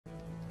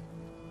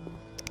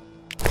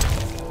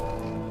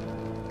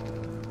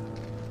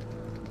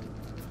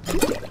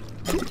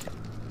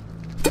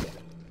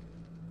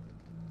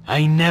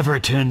I never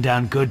turn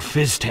down good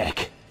phys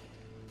tech.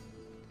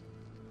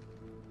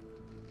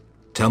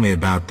 Tell me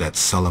about that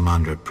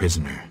Salamandra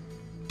prisoner.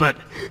 But...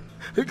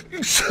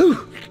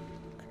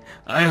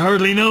 I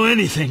hardly know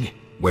anything.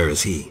 Where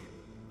is he?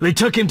 They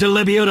took him to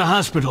Lebiota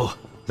Hospital.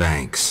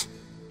 Thanks.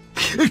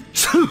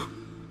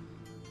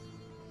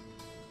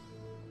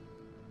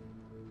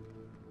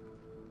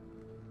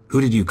 Who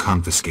did you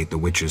confiscate the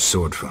Witcher's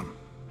sword from?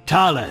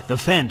 Thaler, the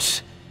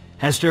fence.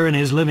 Has to earn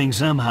his living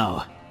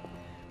somehow.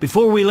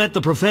 Before we let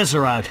the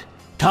professor out,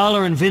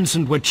 Thaler and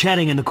Vincent were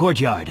chatting in the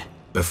courtyard.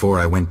 Before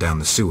I went down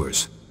the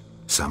sewers.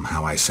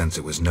 Somehow I sense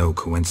it was no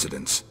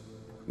coincidence.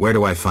 Where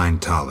do I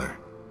find Thaler?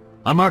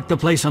 I marked the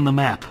place on the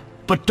map.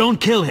 But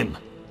don't kill him.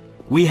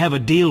 We have a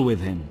deal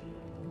with him.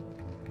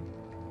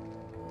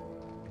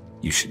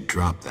 You should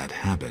drop that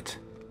habit.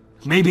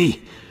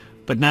 Maybe,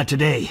 but not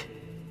today.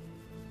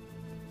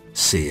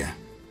 See ya.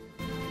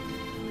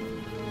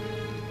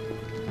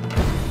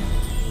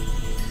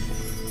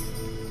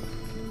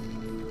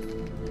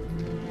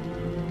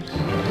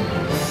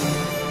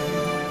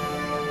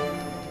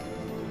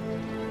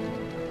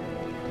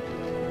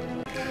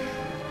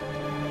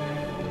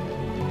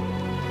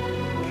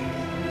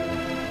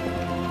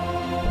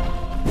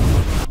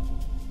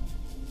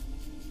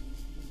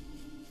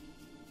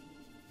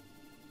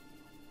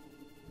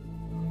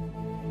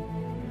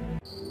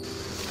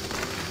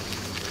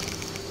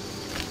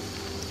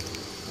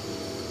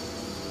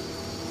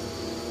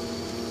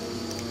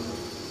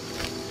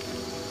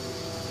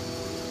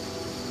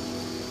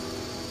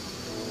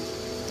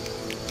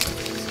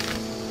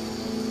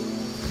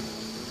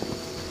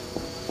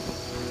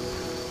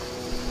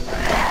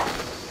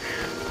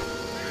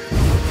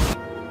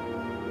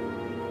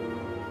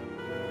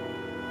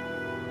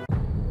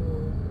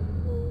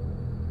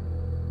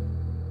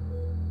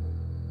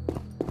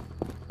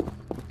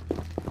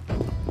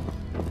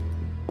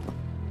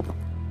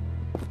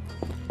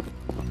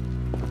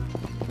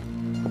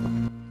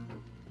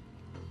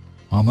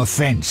 I'm a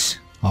fence.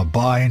 I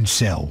buy and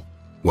sell.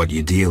 What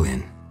you deal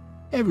in?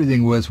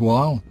 Everything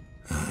worthwhile.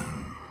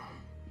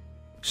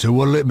 So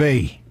what'll it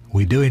be?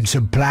 We doing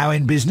some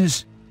ploughing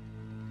business?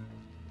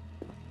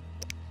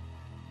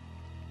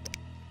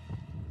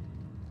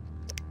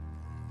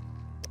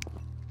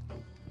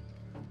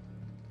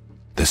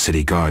 The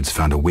city guards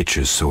found a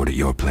Witcher's sword at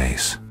your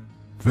place.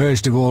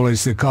 First of all,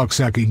 it's the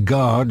cocksucking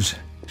guards.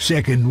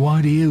 Second,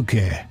 why do you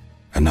care?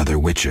 Another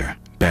Witcher,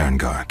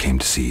 Berengar, came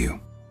to see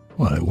you.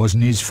 Well, it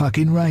wasn't his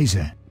fucking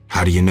razor.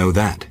 How do you know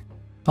that?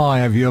 I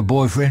have your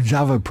boyfriend's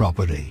other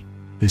property.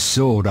 The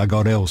sword I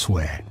got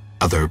elsewhere.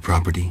 Other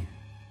property?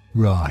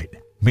 Right.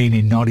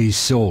 Meaning not his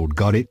sword,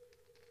 got it?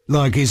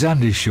 Like his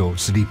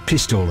undershorts that he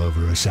pissed all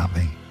over or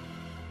something.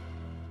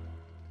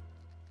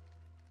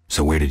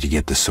 So where did you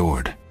get the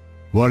sword?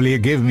 What'll you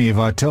give me if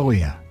I tell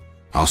you?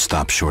 I'll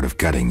stop short of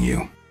gutting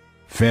you.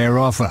 Fair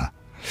offer.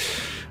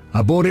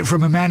 I bought it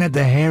from a man at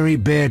the Hairy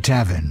Bear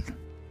Tavern.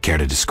 Care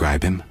to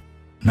describe him?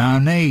 No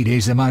need,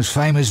 he's the most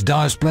famous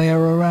dice player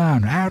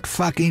around. Out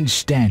fucking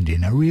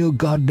standing, a real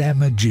goddamn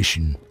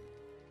magician.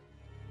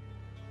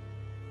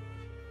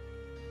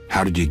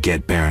 How did you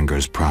get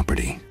Berengar's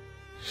property?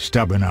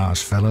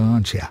 Stubborn-ass fellow,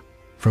 aren't you?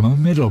 From a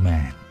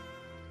middleman.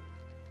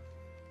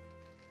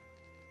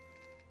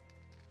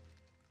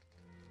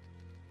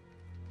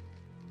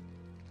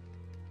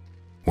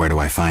 Where do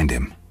I find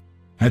him?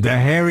 At the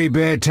Hairy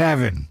Bear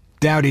Tavern.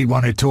 Doubt he'd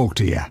want to talk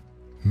to you.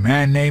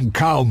 Man named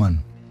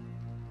Coleman.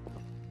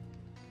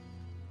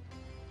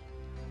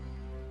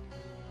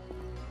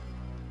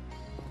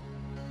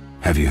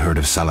 Have you heard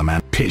of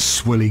Salamandra?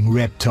 Piss-swilling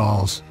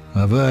reptiles.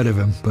 I've heard of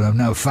them, but I've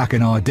no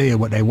fucking idea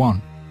what they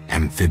want.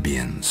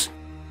 Amphibians.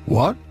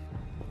 What?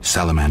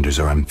 Salamanders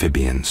are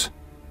amphibians.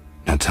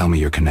 Now tell me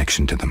your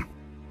connection to them.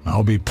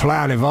 I'll be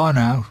ploughed if I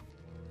know.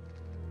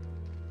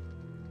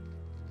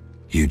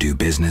 You do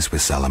business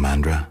with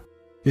Salamandra?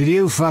 Did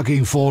you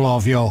fucking fall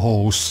off your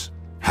horse?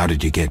 How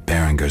did you get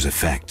Berengar's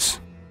effects?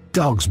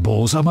 Dog's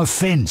balls, I'm a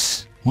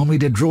fence. Want me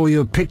to draw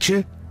you a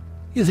picture?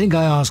 You think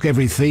I ask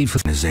every thief for...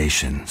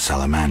 Organization,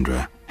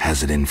 Salamandra,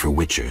 has it in for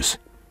Witchers.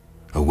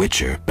 A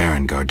Witcher,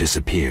 Berengar,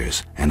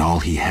 disappears, and all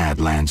he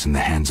had lands in the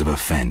hands of a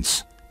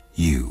fence.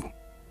 You.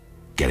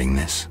 Getting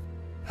this?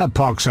 A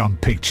pox on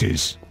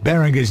pictures.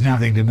 Berengar's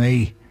nothing to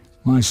me.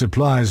 My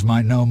suppliers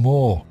might know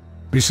more.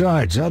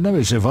 Besides, I'd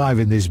never survive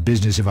in this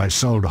business if I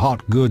sold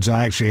hot goods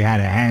I actually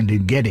had a hand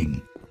in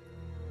getting.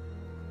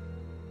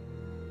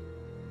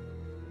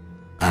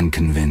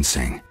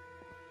 Unconvincing.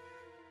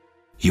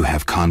 You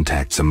have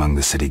contacts among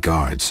the city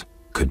guards.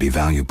 Could be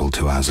valuable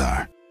to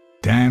Azar.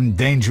 Damn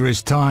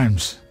dangerous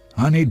times.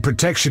 I need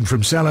protection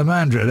from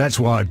Salamandra, that's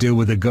why I deal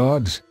with the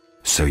guards.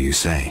 So you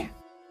say.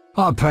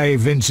 I pay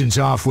Vincent's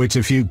half-wits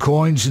a few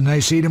coins and they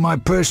see to my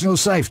personal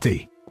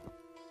safety.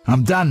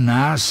 I'm done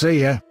now,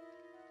 see ya.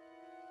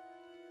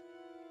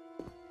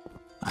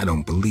 I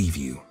don't believe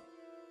you.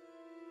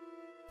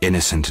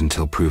 Innocent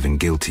until proven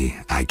guilty,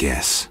 I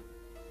guess.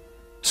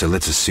 So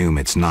let's assume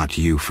it's not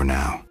you for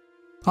now.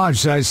 I'd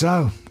say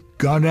so.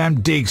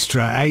 Goddamn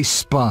Dijkstra, ace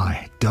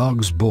spy.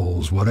 Dog's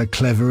balls, what a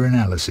clever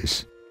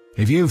analysis.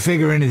 If you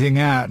figure anything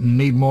out and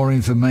need more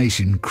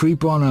information,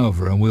 creep on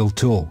over and we'll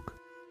talk.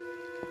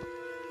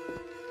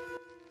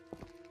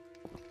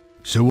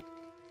 So...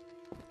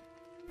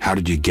 How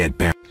did you get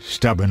Baron?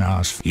 Stubborn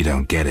ass. You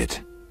don't get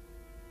it.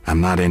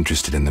 I'm not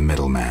interested in the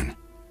middleman.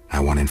 I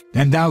want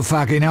Then don't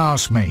fucking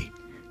ask me.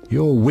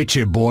 Your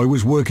Witcher boy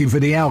was working for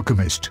the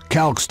alchemist,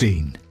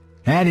 Kalkstein.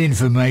 That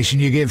information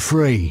you get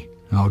free.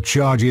 I'll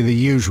charge you the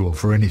usual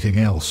for anything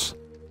else.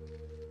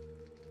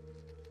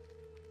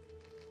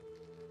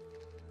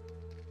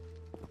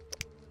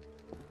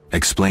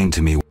 Explain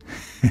to me.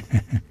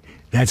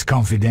 That's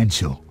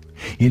confidential.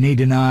 You need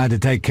to know how to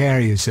take care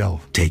of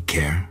yourself. Take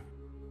care?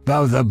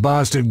 Both the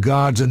bastard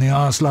guards and the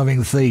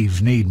arse-loving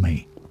thieves need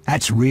me.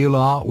 That's real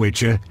art,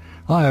 Witcher.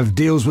 I have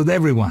deals with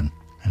everyone,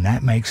 and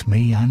that makes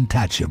me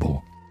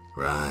untouchable.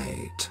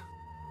 Right.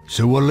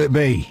 So what'll it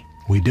be?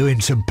 We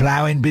doing some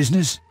ploughing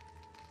business?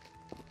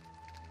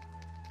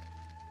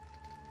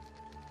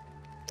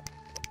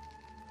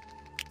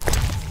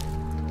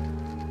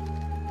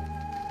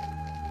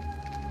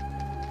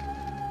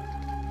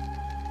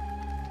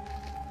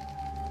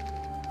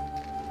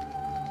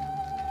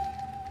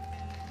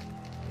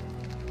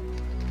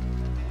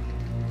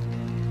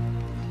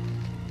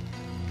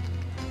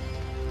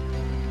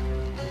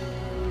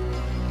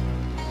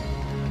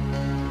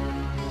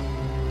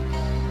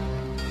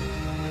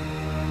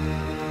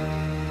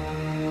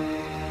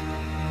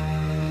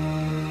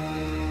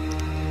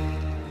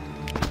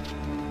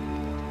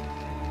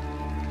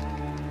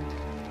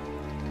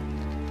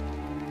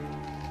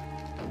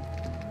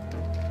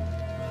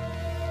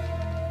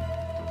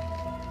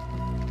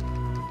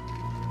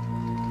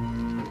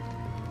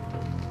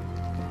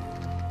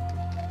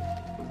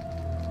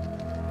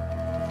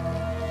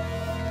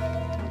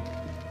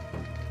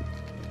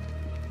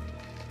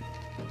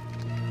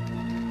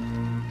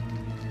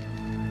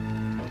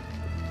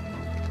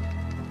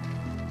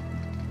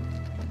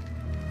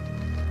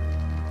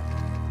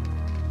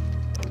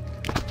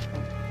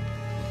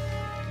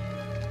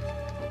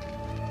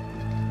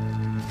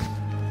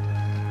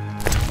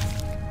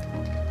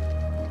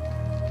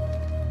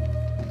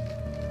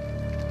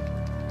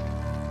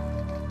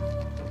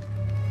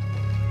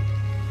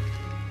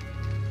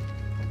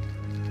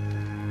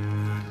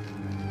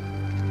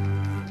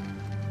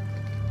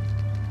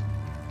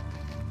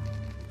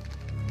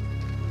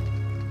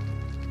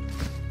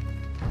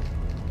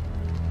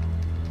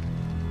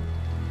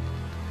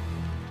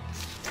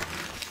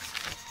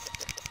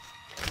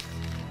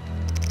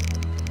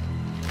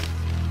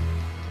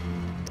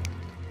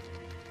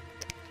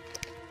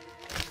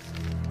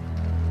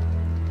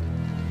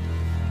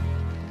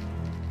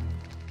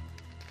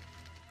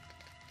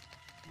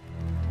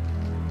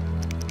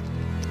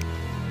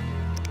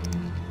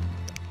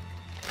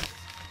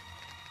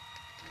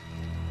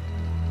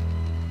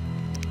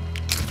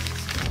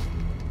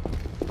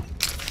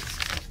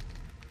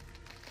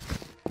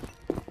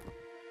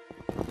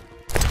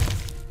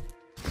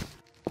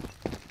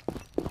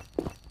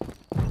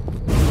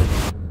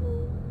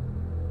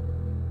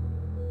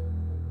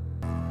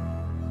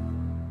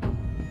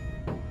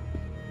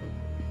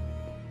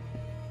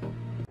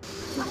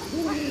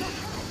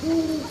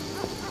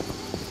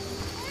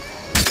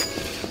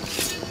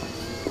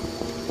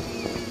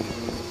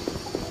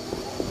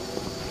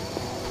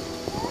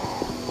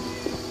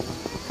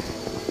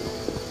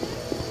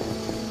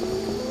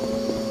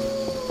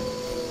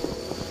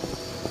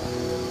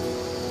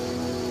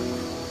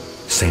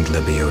 St.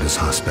 Lebioda's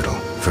hospital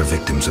for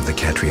victims of the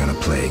Catriona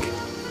plague.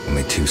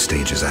 Only 2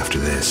 stages after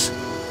this.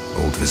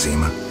 Old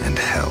Vizima and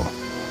Hell.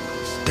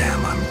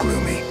 Damn, I'm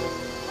gloomy.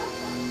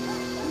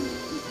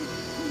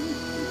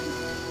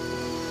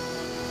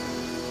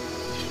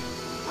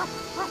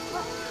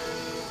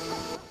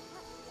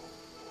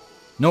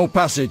 No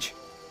passage.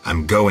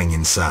 I'm going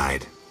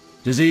inside.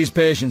 Disease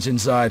patients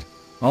inside.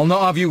 I'll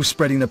not have you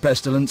spreading the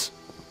pestilence.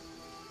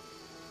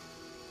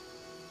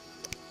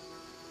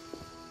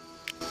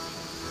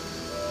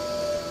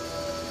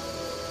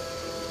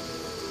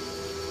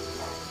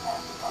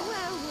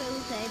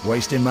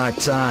 Wasting my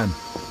time.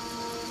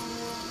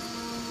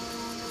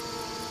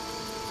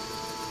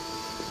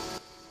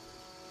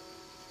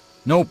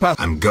 No pass.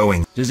 I'm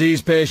going.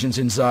 Disease patients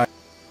inside.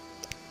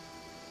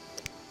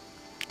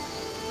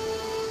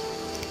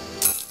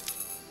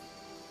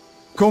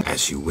 Come.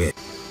 As you wish.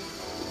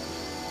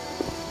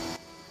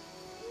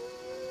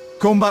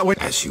 Come back when.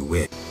 As you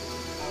wish.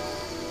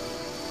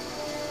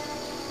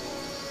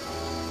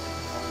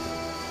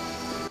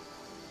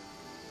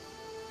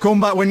 Come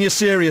back when you're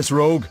serious,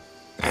 rogue.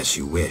 As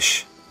you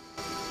wish.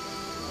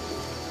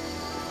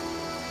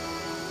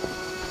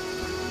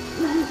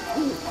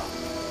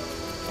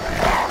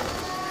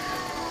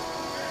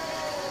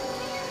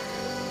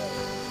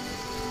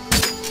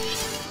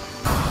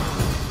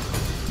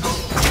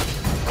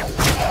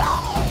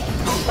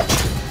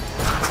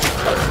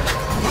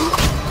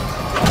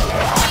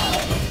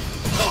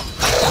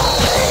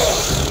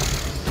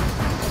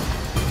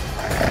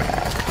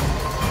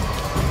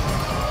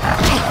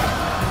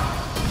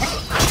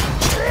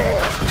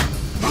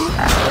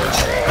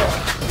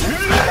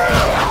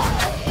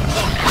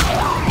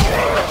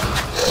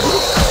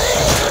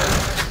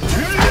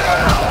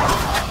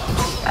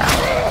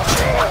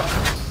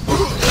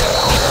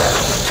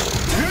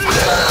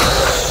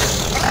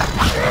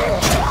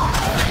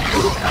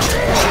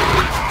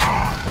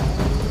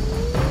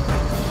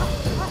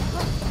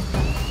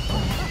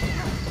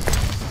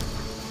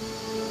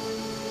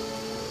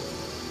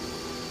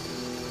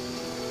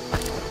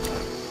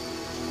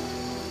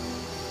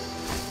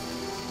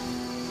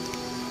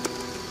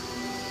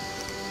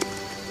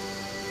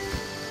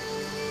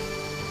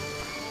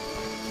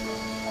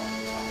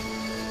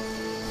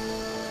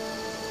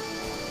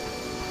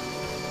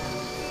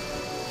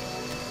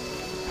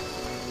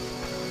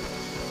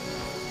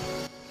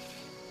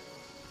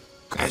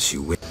 As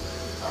you wish.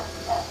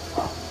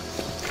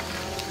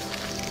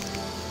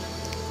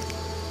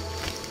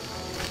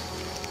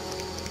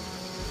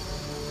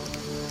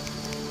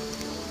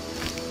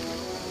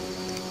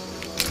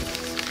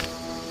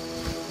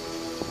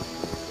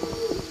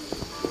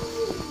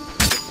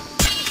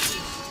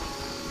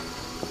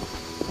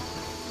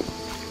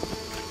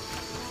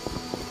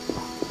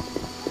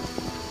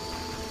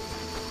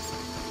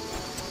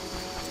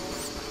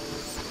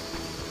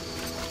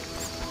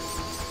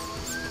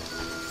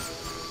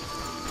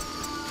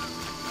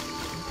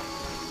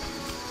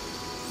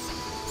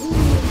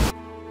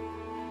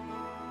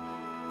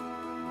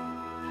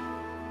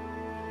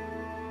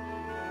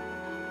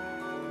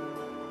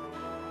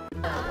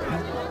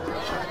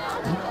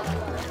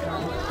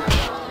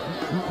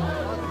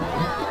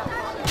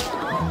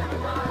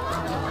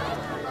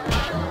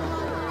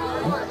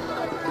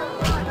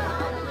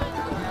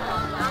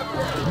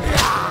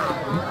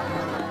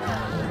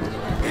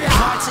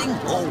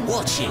 Or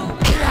watching.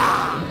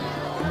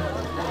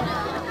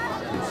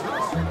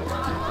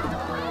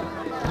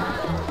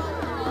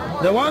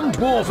 The one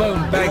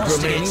dwarf-owned bank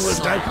remaining was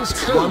doubtless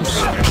close.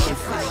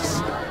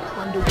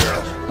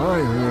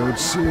 I heard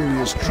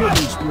serious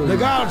trouble's brewing. The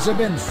guards have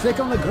been thick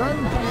on the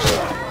ground.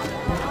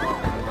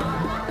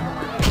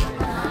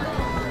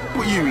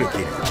 What are you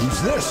looking at?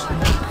 Who's this?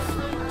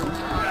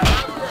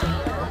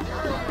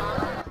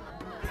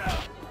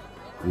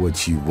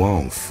 What you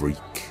want, freak?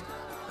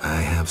 I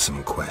have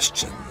some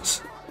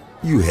questions.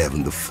 You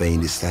haven't the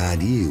faintest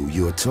idea who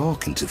you're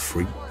talking to,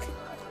 freak.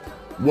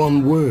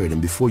 One word,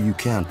 and before you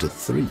count to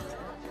 3,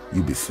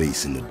 you'll be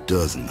facing a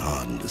dozen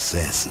hardened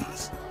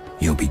assassins.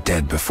 You'll be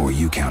dead before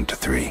you count to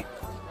 3.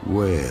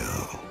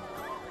 Well,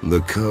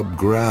 the cub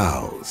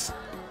growls,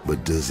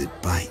 but does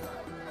it bite?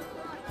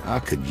 I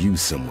could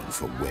use someone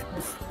for wet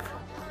work.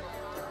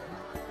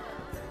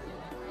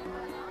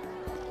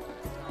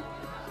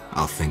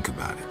 I'll think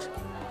about it.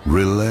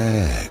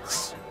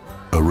 Relax.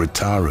 A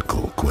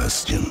rhetorical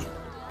question.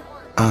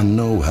 I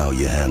know how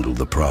you handled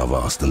the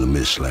Provost and the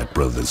Mishlat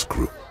brothers'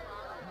 crew.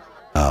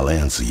 I'll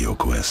answer your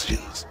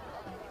questions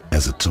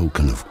as a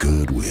token of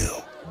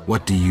goodwill.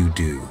 What do you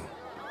do?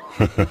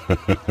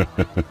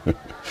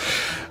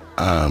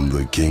 I'm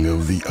the king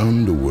of the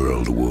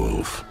underworld,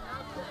 Wolf.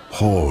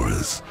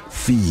 Whores,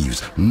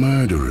 thieves,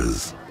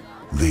 murderers,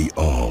 they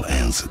all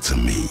answer to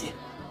me.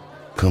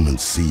 Come and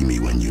see me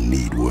when you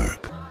need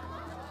work.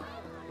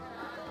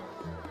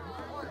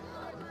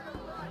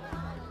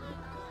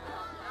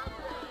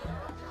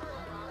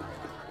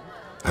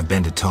 I've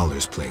been to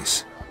Thaler's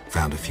place.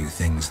 Found a few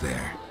things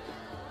there.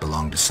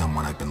 Belong to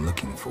someone I've been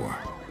looking for.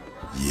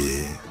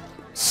 Yeah?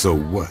 So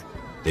what?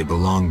 They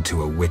belong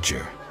to a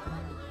witcher.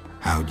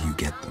 How'd you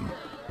get them?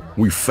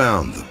 We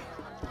found them.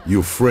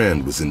 Your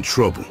friend was in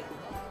trouble,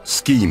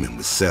 scheming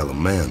with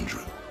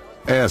Salamandra.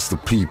 Ask the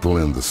people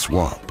in the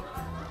swamp.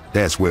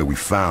 That's where we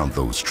found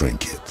those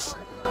trinkets.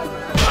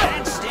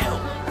 Stand still.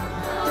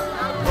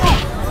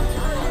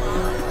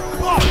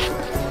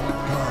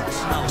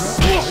 I'll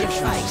smash your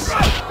face.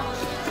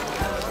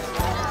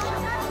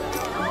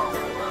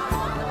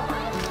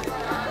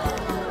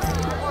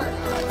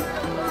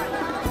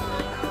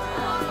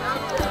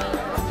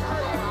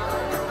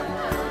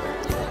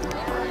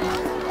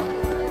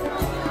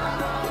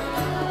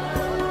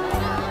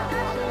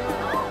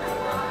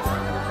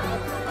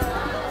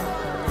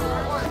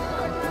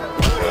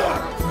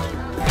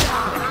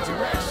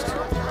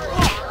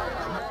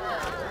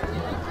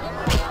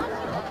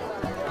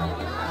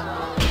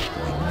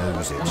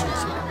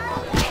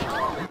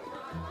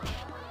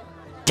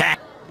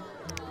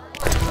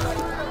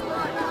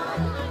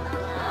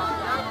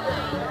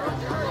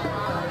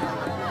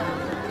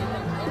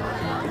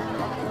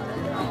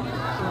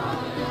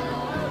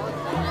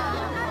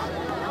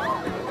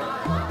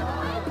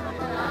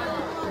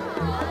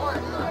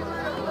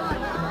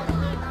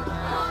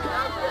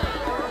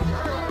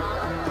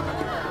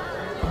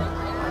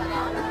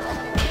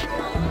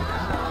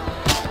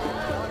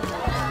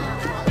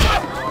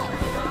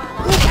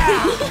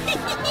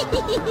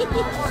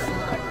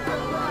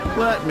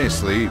 Let me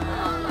sleep.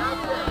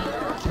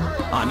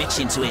 I'm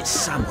itching to hit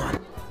someone.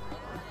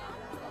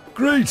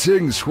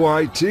 Greetings,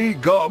 Whitey.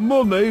 Got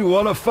money?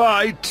 Wanna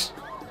fight?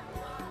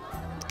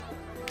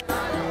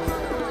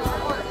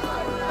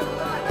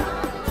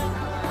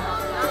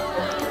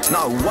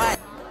 No way.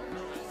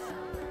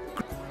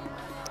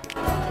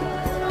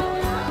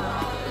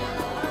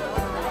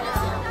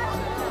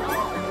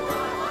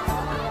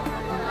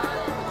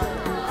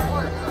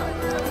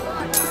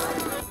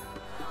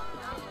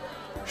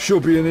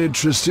 Should be an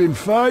interesting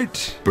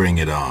fight. Bring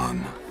it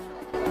on.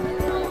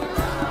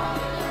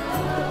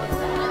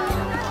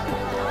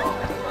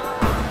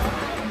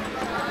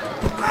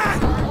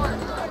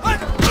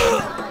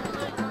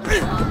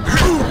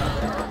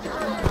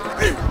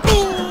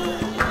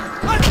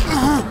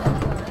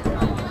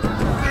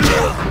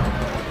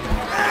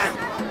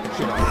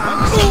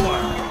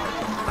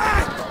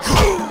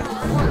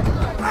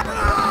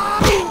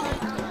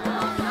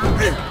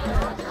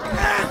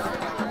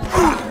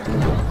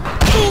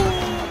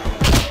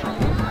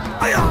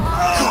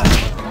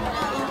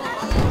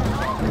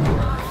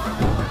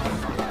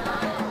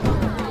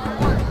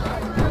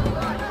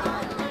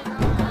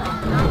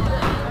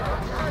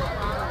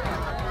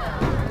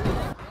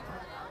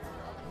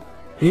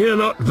 You're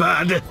not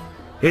bad.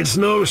 It's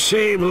no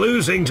shame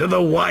losing to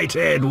the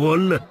white-haired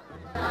one.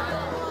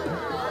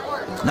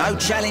 No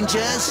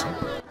challengers?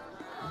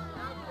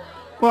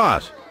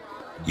 What?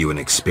 You an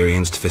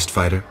experienced fist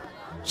fighter?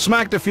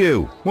 Smacked a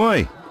few.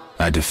 Why?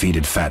 I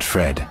defeated Fat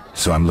Fred,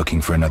 so I'm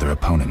looking for another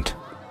opponent.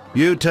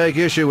 You take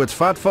issue with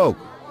fat folk?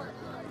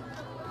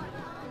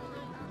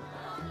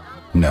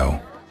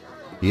 No.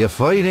 You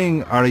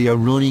fighting or are you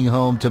running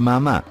home to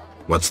Mama?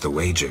 What's the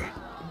wager?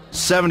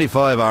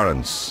 75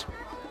 orange.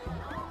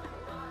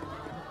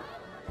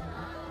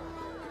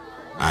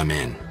 I'm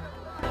in.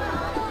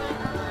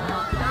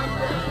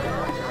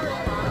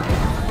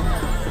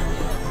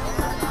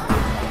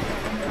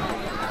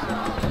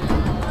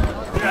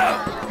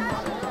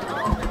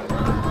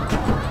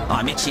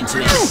 I'm itching to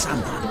hit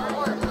someone.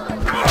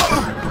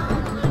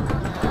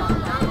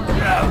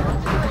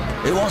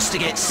 Who wants to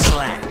get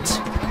slapped?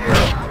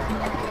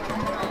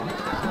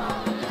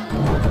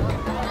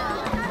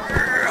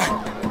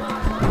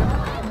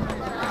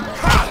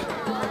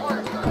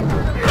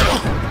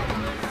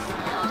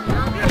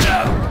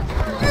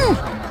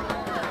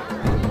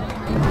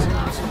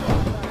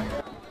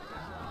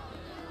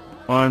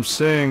 I'm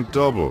saying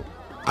double.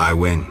 I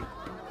win.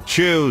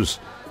 Choose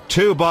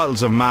 2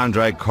 bottles of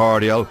Mandrake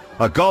cordial,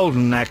 a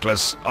golden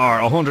necklace,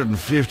 or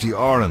 150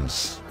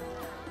 orange.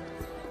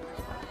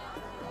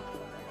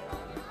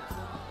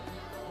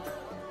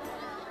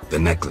 The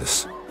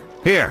necklace.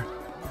 Here.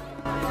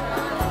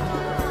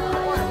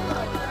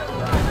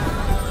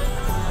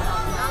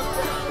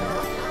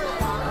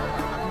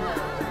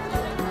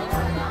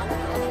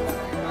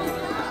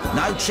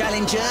 No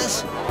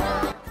challengers?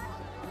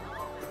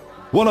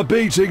 Want a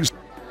beating?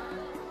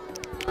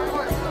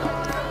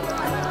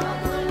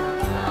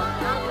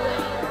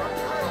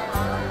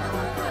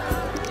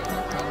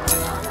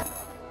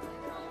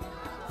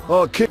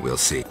 Okay. We'll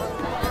see.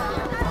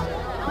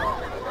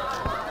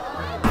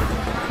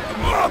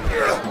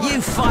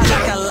 You fight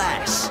like a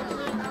lass.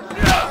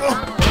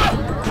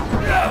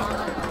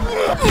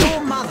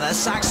 Your mother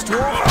sucks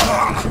dwarf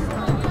cock.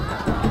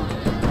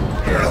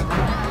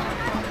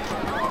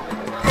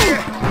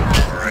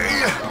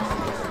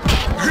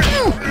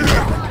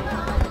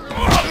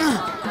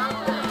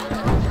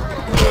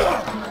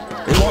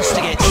 Who wants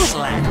to get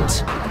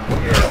slapped?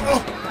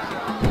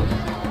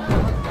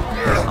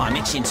 I'm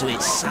itching to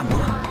hit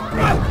someone.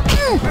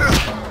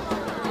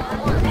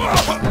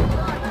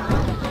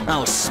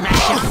 Oh,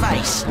 smash your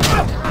face!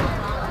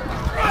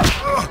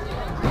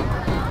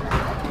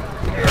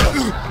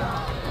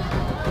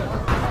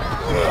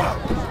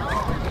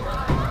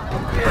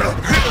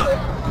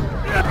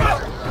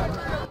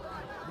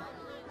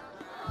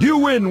 You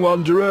win,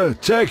 Wanderer.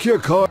 Take your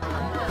card.